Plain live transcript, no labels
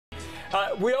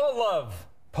We all love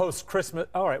post-Christmas.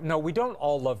 All right, no, we don't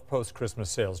all love post-Christmas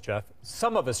sales, Jeff.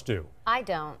 Some of us do. I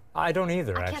don't. I don't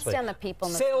either, I actually. can't stand the people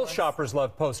in the Sales stores. shoppers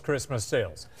love post-Christmas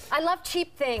sales. I love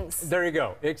cheap things. There you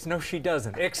go. No, she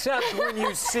doesn't. Except when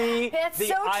you see the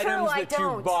so items true, that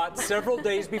you bought several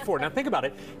days before. Now, think about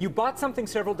it. You bought something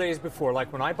several days before,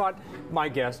 like when I bought my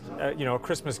guest, a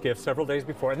Christmas gift several days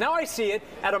before. And now I see it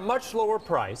at a much lower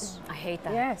price. I hate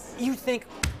that. Yes. You think,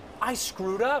 I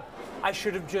screwed up. I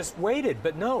should have just waited.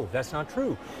 But no, that's not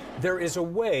true. There is a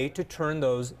way to turn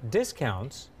those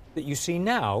discounts that you see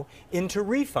now into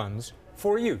refunds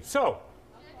for you. So,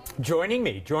 joining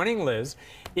Liz,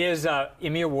 is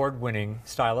Emmy Award-winning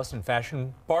stylist and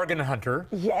fashion bargain hunter.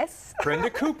 Yes. Brenda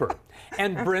Cooper.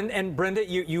 And Brenda,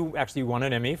 you actually won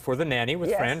an Emmy for The Nanny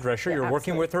with Fran Drescher. Yeah, You're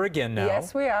working with her again now.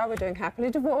 Yes, we are. We're doing Happily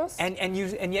Divorced. And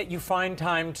yet you find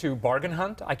time to bargain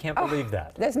hunt? I can't believe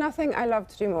that. There's nothing I love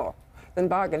to do more than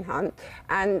bargain hunt.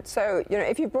 And so,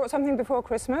 if you bought something before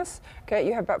Christmas, okay,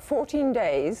 you have about 14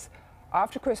 days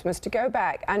after Christmas to go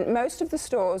back, and most of the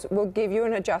stores will give you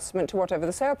an adjustment to whatever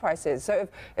the sale price is. So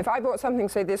if I bought something,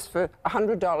 say this for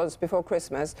 $100 before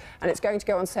Christmas, and it's going to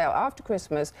go on sale after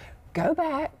Christmas, go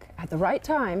back at the right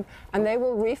time, and they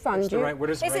will refund you. What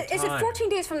is the right time? Is it 14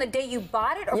 days from the day you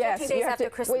bought it, or 14 days after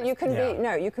Christmas? Well, you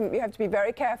can you have to be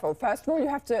very careful. First of all, you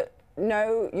have to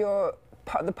know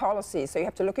the policy, so you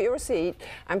have to look at your receipt,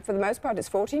 and for the most part it's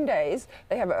 14 days.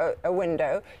 They have a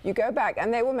window. You go back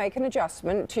and they will make an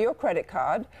adjustment to your credit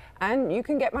card, and you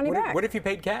can get money back. What if you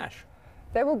paid cash?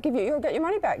 They will you'll get your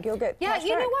money back. You'll get cash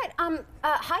you back. know what?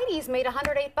 Heidi's made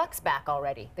 $108 back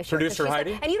already this year. Producer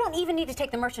Heidi? And you don't even need to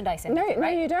take the mercernise in. No, right? no,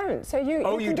 you don't. So you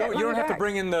You don't have to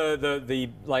bring in the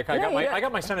like I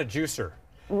got my son a juicer.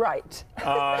 Right.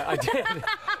 I did.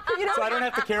 So I don't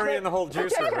have to carry in the whole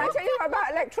juicer. Can I tell you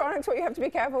about electronics? What you have to be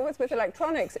careful with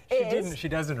electronics is... She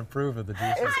doesn't approve of the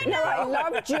juicers. No, I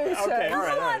love juicers. Okay, all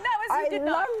right. I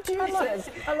love juicers.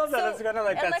 I love that. So, it's kind of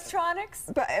like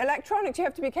electronics? But electronics, you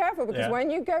have to be careful, because when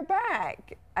you go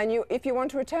back and if you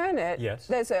want to return it,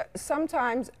 there's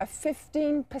sometimes a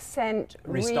 15%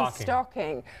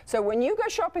 restocking. So when you go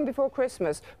shopping before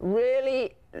Christmas,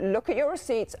 really look at your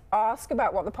receipts, ask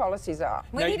about what the policies are.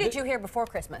 We needed you here before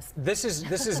Christmas. This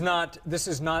is not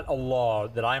a law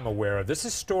that I'm aware of. This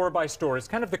is store by store. It's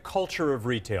kind of the culture of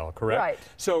retail, correct? Right.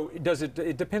 So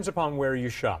it depends upon where you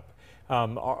shop.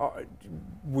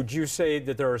 Would you say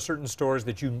that there are certain stores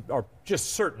that you are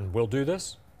just certain will do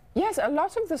this? Yes, a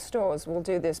lot of the stores will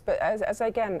do this, but as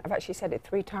again, I've actually said it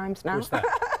 3 times now. Where's that?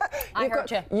 I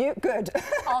heard you. Good.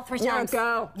 All 3 times. You're a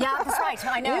girl. Yeah, that's right.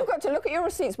 I know. You've got to look at your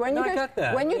receipts. When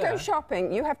you go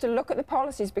shopping, you have to look at the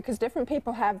policies, because different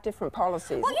people have different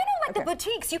policies. Well, like the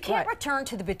boutiques, you can't return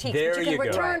to the boutiques, There but you can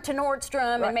return to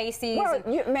Nordstrom and Macy's. Well,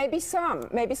 maybe some,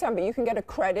 but you can get a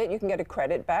credit. You can get a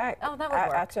credit back. Oh, that would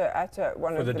work. At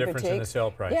one of the boutiques. For the difference in the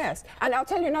sale price. Yes, and I'll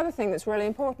tell you another thing that's really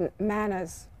important: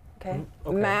 manners. Okay.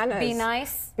 Manners. Be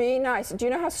nice. Be nice. Do you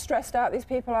know how stressed out these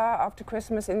people are after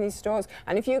Christmas in these stores?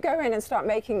 And if you go in and start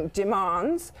making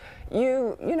demands,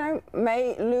 you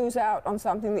may lose out on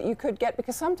something that you could get,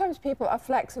 because sometimes people are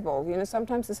flexible.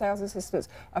 Sometimes the sales assistants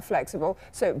are flexible.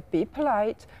 So be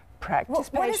polite, practice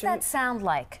patience. What does that sound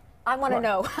like? I want to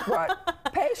know. Right.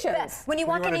 Patience. When you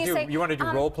walk in and you say... You want to do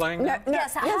role-playing? No,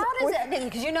 yes. How does it...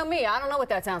 Because you know me. I don't know what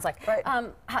that sounds like. Right.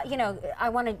 I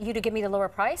wanted you to give me the lower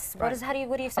price. Right.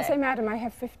 What do you say? I'll say, madam, I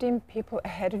have 15 people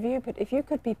ahead of you, but if you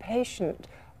could be patient,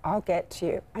 I'll get to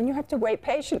you. And you have to wait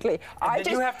patiently. And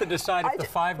then you have to decide if the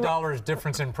 $5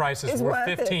 difference in price is worth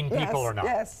 15 people or not.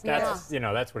 Yes. That's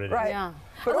what it is. Right. Yeah.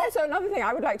 But also another thing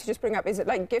I would like to just bring up is, it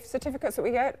like gift certificates that we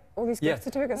get? All these gift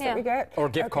certificates that we get? Or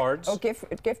gift cards. Or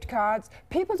gift cards.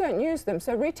 People don't use them,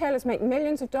 so retailers make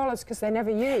millions of dollars because they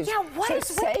never use. Yeah, what is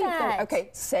with that?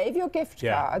 Okay, save your gift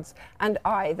cards and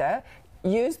either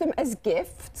use them as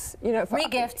gifts, for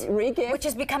regift, which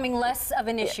is becoming less of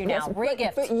an issue now.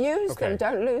 Regift. But use them,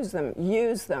 don't lose them.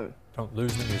 Use them. Don't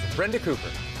lose them, use them. Brenda Cooper.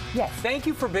 Yes. Thank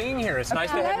you for being here. It's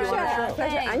nice to have you on the show.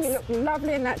 Pleasure. And you look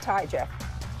lovely in that tie, Jeff.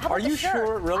 Are you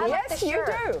sure? Really? Yes, you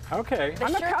do. Okay.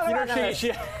 I'm a color analyst.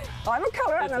 I'm a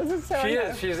color analyst,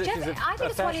 so She's I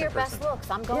think it's one of your best looks.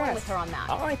 I'm going with her on that.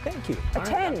 All right, thank you. A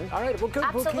 10. All right, well, good.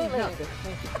 Absolutely.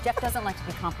 Jeff doesn't like to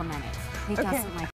be complimented. He doesn't like